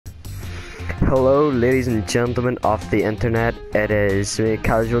Hello ladies and gentlemen of the internet, it is me,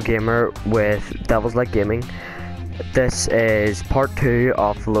 Casual Gamer with DevilsLightGaming. This is part 2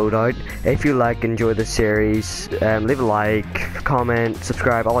 of Loadout. If you enjoy the series, leave a like, comment,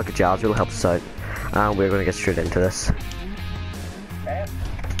 subscribe, all that good jazz, really helps us out. And we're going to get straight into this.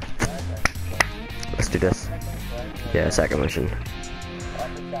 Let's do this. Yeah, second mission.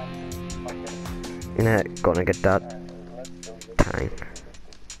 Gonna get that tank.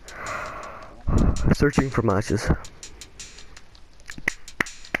 Searching for matches.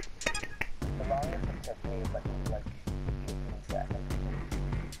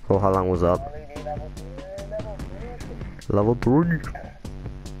 Oh, how long was that? Level 3.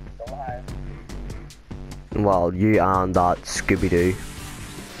 Well, you and that Scooby-Doo.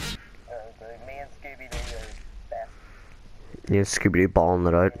 You and Scooby-Doo balling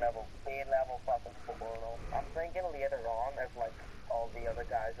it out. I'm thinking later on if like all the other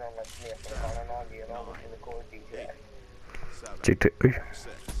guys are on like Nathan running on you know in the core DJ. 2, 2,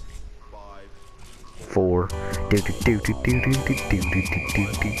 4.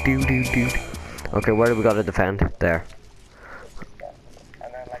 Okay, where do we gotta defend? There.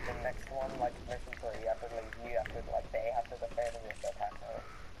 And then like the next one, like mission 3, you have to like they have to defend and you have to attack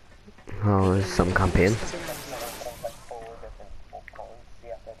her. Oh, there's some campaign. Like 4 different points you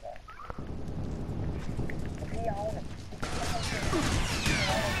have to attack.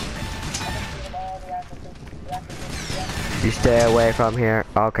 You stay away from here.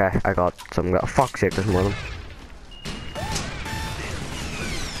 Okay, I got some. Fuck's sake, there's more of them.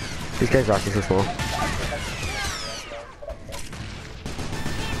 These guys are actually so small.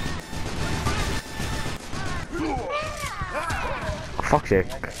 Fuck's sake.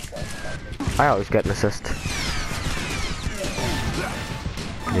 I always get an assist.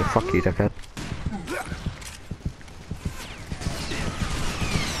 Yeah, fuck you, dickhead.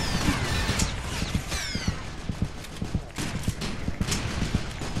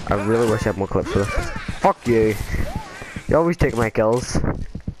 I really wish I had more clips for this. Fuck you! You always take my kills.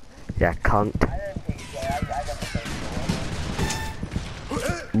 Yeah, cunt.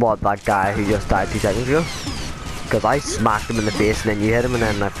 What, that guy who just died 2 seconds ago? Because I smacked him in the face and then you hit him and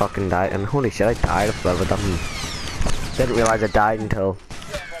then I fucking died. And holy shit, I died of whatever done. Didn't realize I died until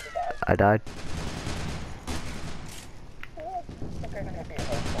I died.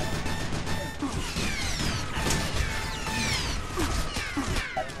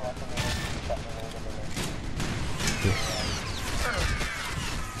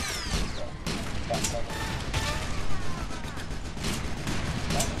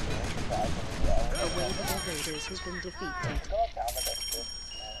 Has been defeated.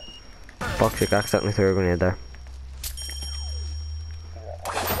 Fuck, I accidentally threw a grenade there.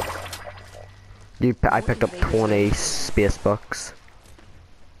 I picked up 20 space bucks.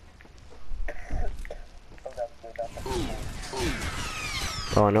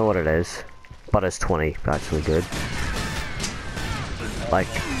 Oh, I know what it is, but it's 20 actually good. Like,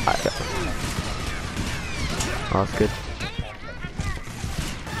 oh, that's good.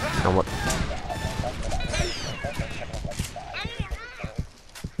 And what?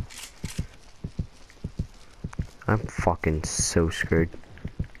 I'm fucking so screwed.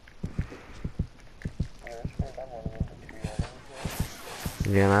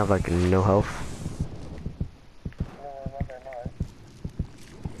 Yeah, and I have like no health.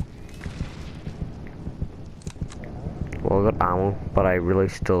 Well, I got ammo, but I really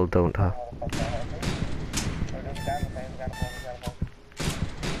still don't have.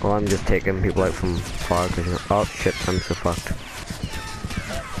 Well, I'm just taking people out from far because oh shit, I'm so fucked.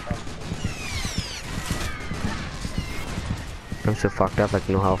 I'm so fucked up, like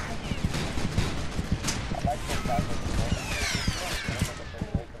no health.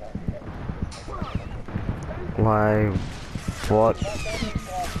 Why? What?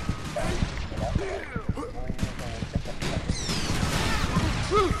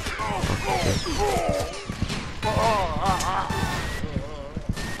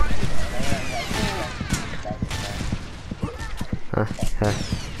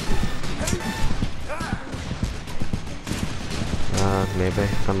 Maybe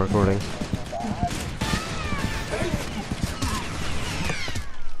I'm recording.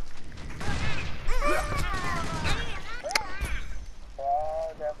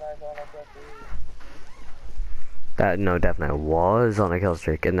 No, definitely was on a kill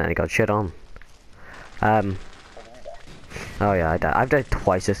streak and then I got shit on. Oh yeah, I've died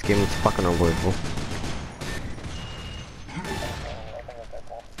twice this game, it's fucking unbelievable.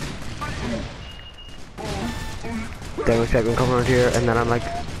 Then we check and come around here and then I'm like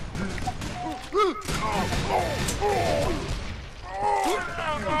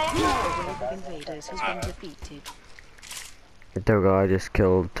of invaders has been defeated. There we go, I just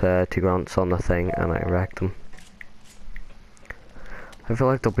killed 2 grunts on the thing and I wrecked them. I feel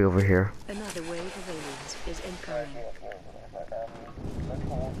like they'll be over here. Another wave of aliens is incoming. Let's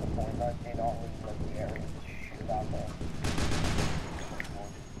hold the point that they don't leave like the area to shoot out there.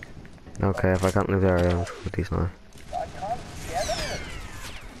 Okay, if I can't leave the area, I'll just with these now. I can't get it!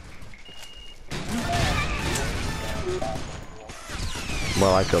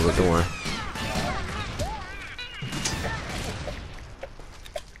 Well, I killed it, don't worry.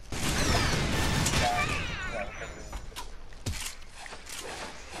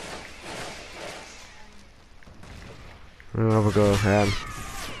 There we go,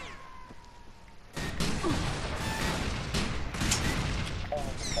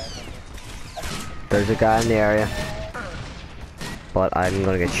 there's a guy in the area, but I'm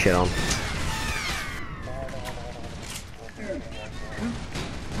gonna get shit on.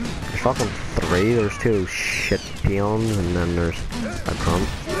 There's fucking 3, there's 2 shit peons, and then there's a grunt.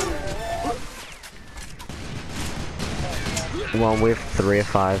 Well, we have 3 of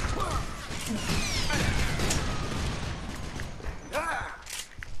 5.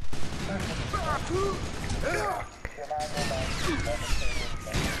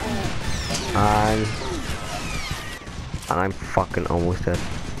 And I'm fucking almost dead.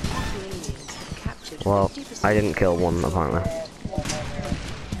 Well, I didn't kill one apparently.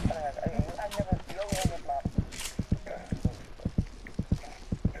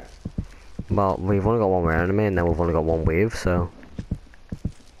 Well, we've only got 1 more enemy and then we've only got 1 wave, so.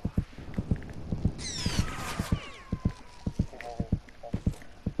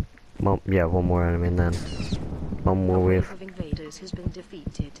 Well, yeah, 1 more enemy and then 1 more wave. Of invaders has been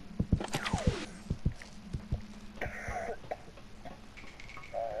defeated.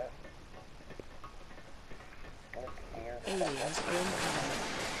 Aliens are incoming.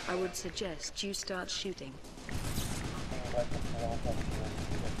 I would suggest you start shooting.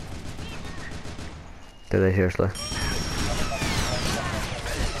 Do they seriously?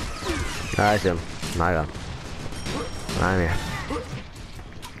 I see him. I got him. I'm here.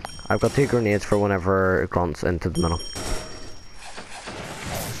 I've got 2 grenades for whenever it grunts into the middle.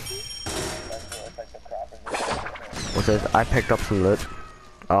 What's this? I picked up some loot.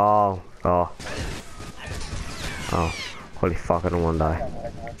 Oh. Holy fuck, I don't want to die.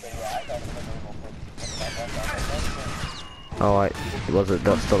 Oh wait, was it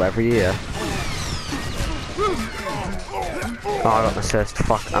still there for you? Yeah. Oh, I got an assist.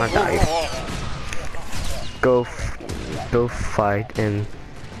 Fuck, and I died. Go fight in.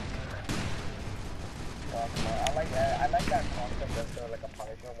 I like that concept of like a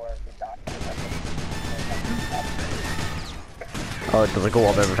punishment where if you die. Oh, does it go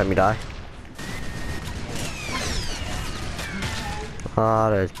up every time you die? Ah,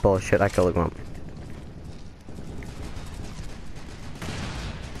 that is bullshit. I killed a grump.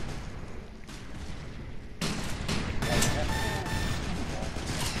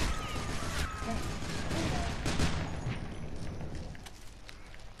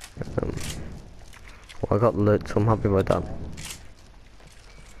 Well, I got loot, so I'm happy about that.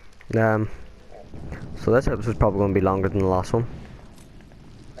 So this episode's probably going to be longer than the last one.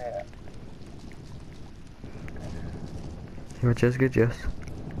 Yeah. Which is good, yes.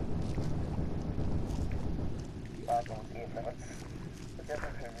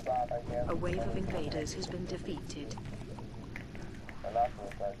 A wave of invaders has been defeated.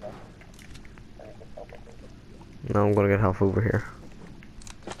 Now I'm gonna get half over here.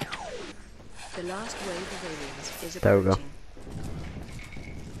 The last wave of aliens is There we go. approaching.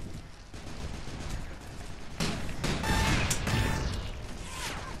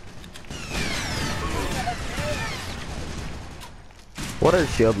 What is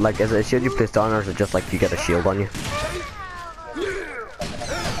shield like? Is it a shield you place down, or is it just like you get a shield on you?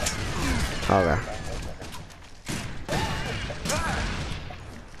 Okay.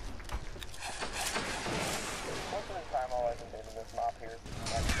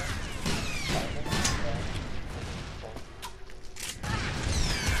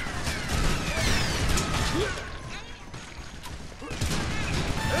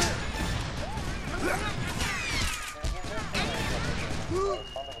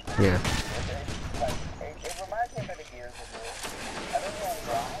 Yeah.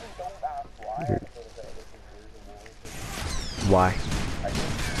 Why?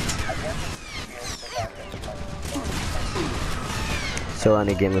 So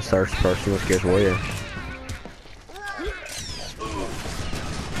any game that starts person with Gears Warrior.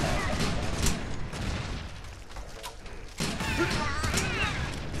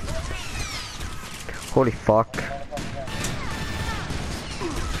 Holy fuck.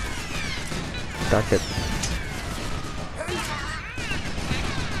 That's it.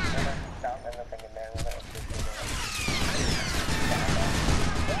 Down and the thing in there with it.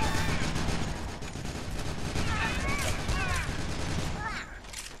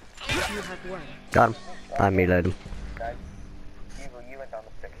 You have won. Got him. I melee him. Nice. You went down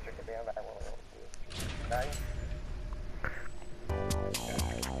the fixture to be on that one. Nice.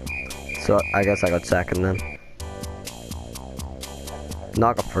 So I guess I got second then.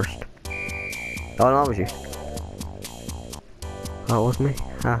 Knock up first. Oh no, it was you. Oh, it was me.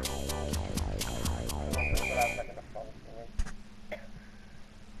 Ah.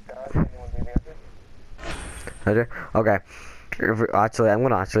 I do? Okay. Actually, I'm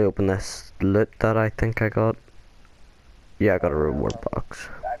gonna actually open this loot that I think I got. Yeah, I got a reward box.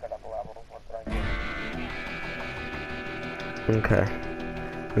 Okay.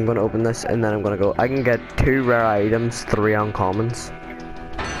 I'm gonna open this and then I'm gonna go. I can get 2 rare items, 3 uncommons.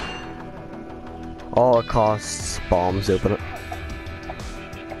 All it costs bombs to open it.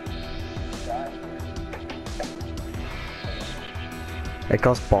 It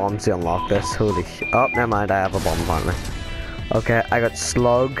costs bombs to unlock this. Holy shit. Oh, never mind. I have a bomb finally. Okay, I got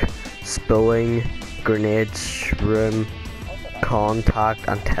slug, spilling, grenade, shroom, contact,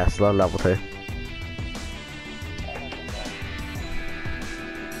 and Tesla level 2.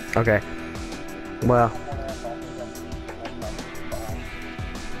 Okay. Well.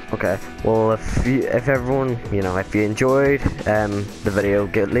 Okay. Well, if everyone, you know, if you enjoyed the video,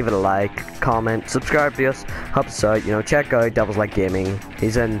 leave it a like, comment, subscribe to us, help us out. You know, check out DevilsLightGaming.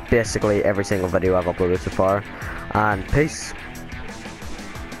 He's in basically every single video I've uploaded so far. And peace.